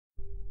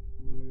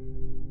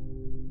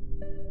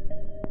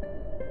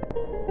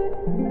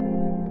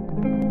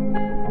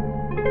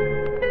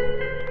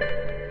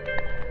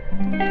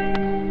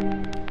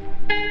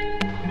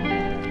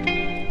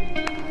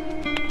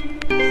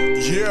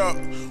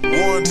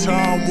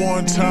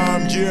One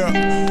time,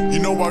 yeah. You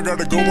know I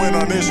gotta go in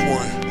on this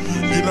one.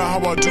 You know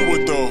how I do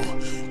it though.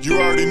 You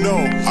already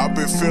know. I've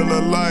been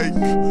feeling like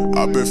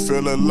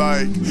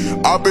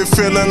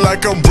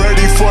I'm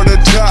ready for the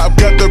top.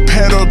 Got the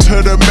pedal to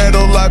the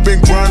metal. I've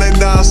been grinding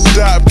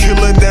non-stop,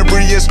 killing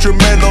every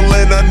instrumental,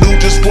 and I knew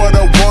just what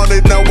I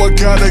wanted. Now I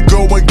gotta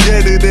go and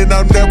get it, and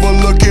I'm never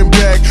looking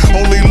back,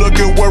 only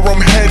looking where I'm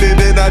headed.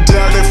 And I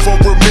doubted for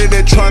a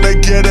minute, trying to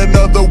get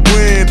another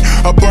win.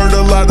 I burned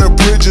a lot of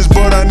bridges,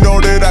 but I know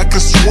that I can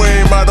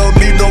swim. I don't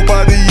need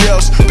nobody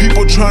else.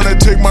 People trying to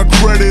take my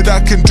credit, I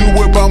can do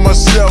it by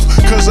myself,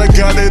 cause I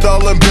got it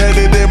all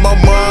embedded in my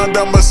mind.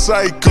 I'm a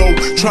psycho,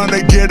 trying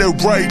to get it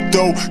right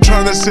though,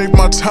 trying to save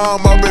my time.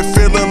 I've been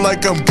feeling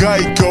like I'm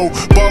Geico,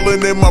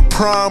 balling in my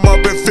prime.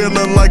 I've been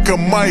feeling like a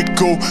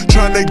Michael,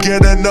 trying to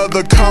get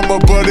another comma,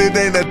 but it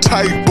ain't a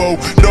typo.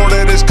 Know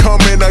that it's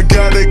coming, I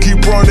gotta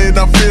keep running.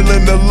 I'm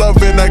feeling the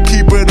loving, I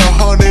keep it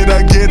 100.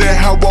 I get it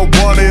how I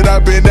want it.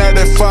 I've been at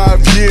it 5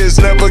 years,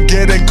 never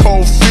getting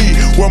cold feet.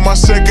 When my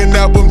second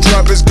album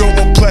drop, it's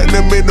going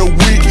platinum in a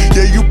week.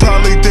 Yeah, you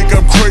probably think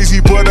I'm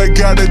crazy, but I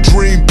gotta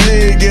dream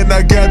big, and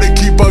I gotta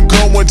keep on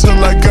going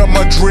till I got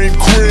my dream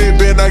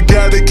crib, and I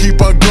gotta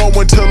keep on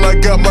going till I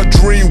got my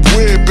dream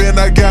whip, and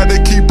I gotta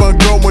keep on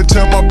going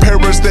till my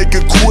parents they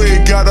can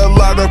quit. Got a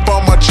lot up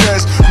on my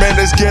chest, man,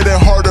 it's getting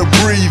hard to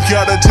breathe.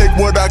 Gotta take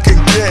what I can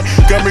get,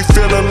 got me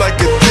feeling like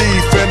a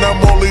thief, and I'm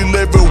only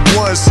living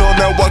once, so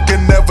now I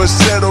can never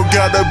settle.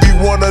 Gotta be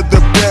one of the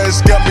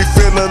best, got me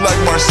feeling like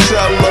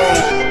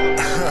Marcelo.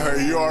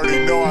 You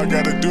already know I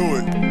gotta do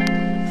it.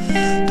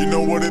 You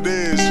know what it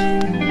is.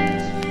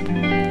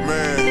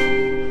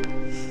 Man,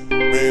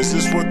 is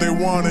this what they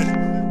wanted?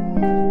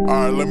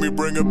 Alright, let me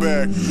bring it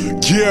back.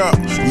 Yeah,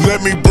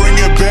 let me bring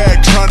it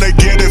back. Tryna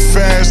get it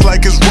fast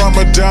like it's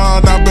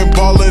Ramadan. I've been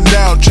ballin'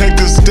 out, check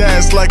the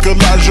stats like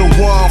Elijah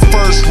Wan.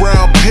 First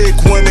round pick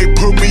when they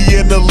put me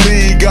in the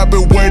league. I've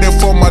been waiting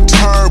for my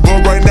turn,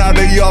 but right now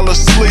they all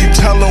asleep.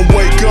 Tell them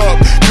wake up,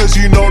 cause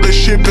you know the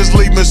ship is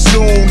leaving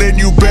soon. And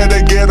you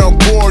better get on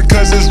board,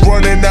 cause it's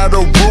running out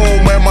of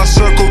room. And my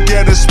circle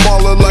getting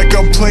smaller like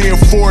I'm playing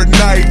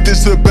Fortnite.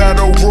 This a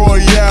battle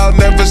royale,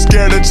 never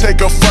scared to take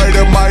a fight.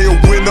 Am I a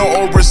winner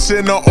or a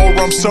sinner, or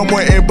I'm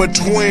somewhere in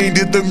between?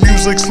 Did the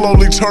music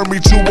slowly turn me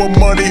to a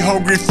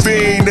money-hungry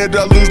fiend? Did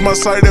I lose my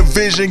sight of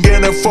vision,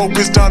 getting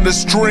focused on the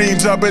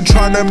streams? I've been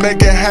trying to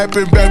make it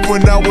happen back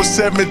when I was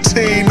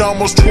 17,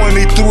 almost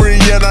 23,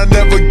 and I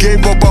never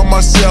gave up on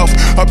myself.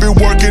 I've been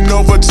working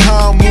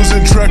overtime,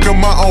 losing track of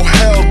my own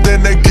health,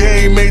 and the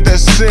game ain't that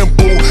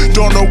simple.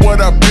 Don't know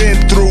what I've been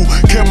through,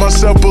 kept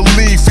myself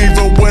belief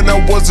even when I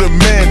wasn't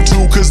meant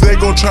to, cause they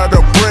gon' try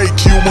to break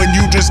you when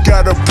you just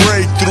gotta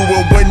break through.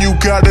 And when you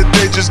got it,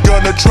 they just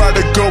gonna try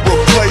to go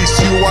replace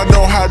you. I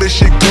know how this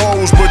shit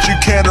goes, but you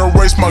can't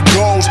erase my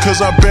goals,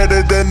 cause I'm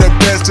better than the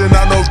best, and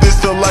I know this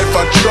the life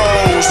I chose.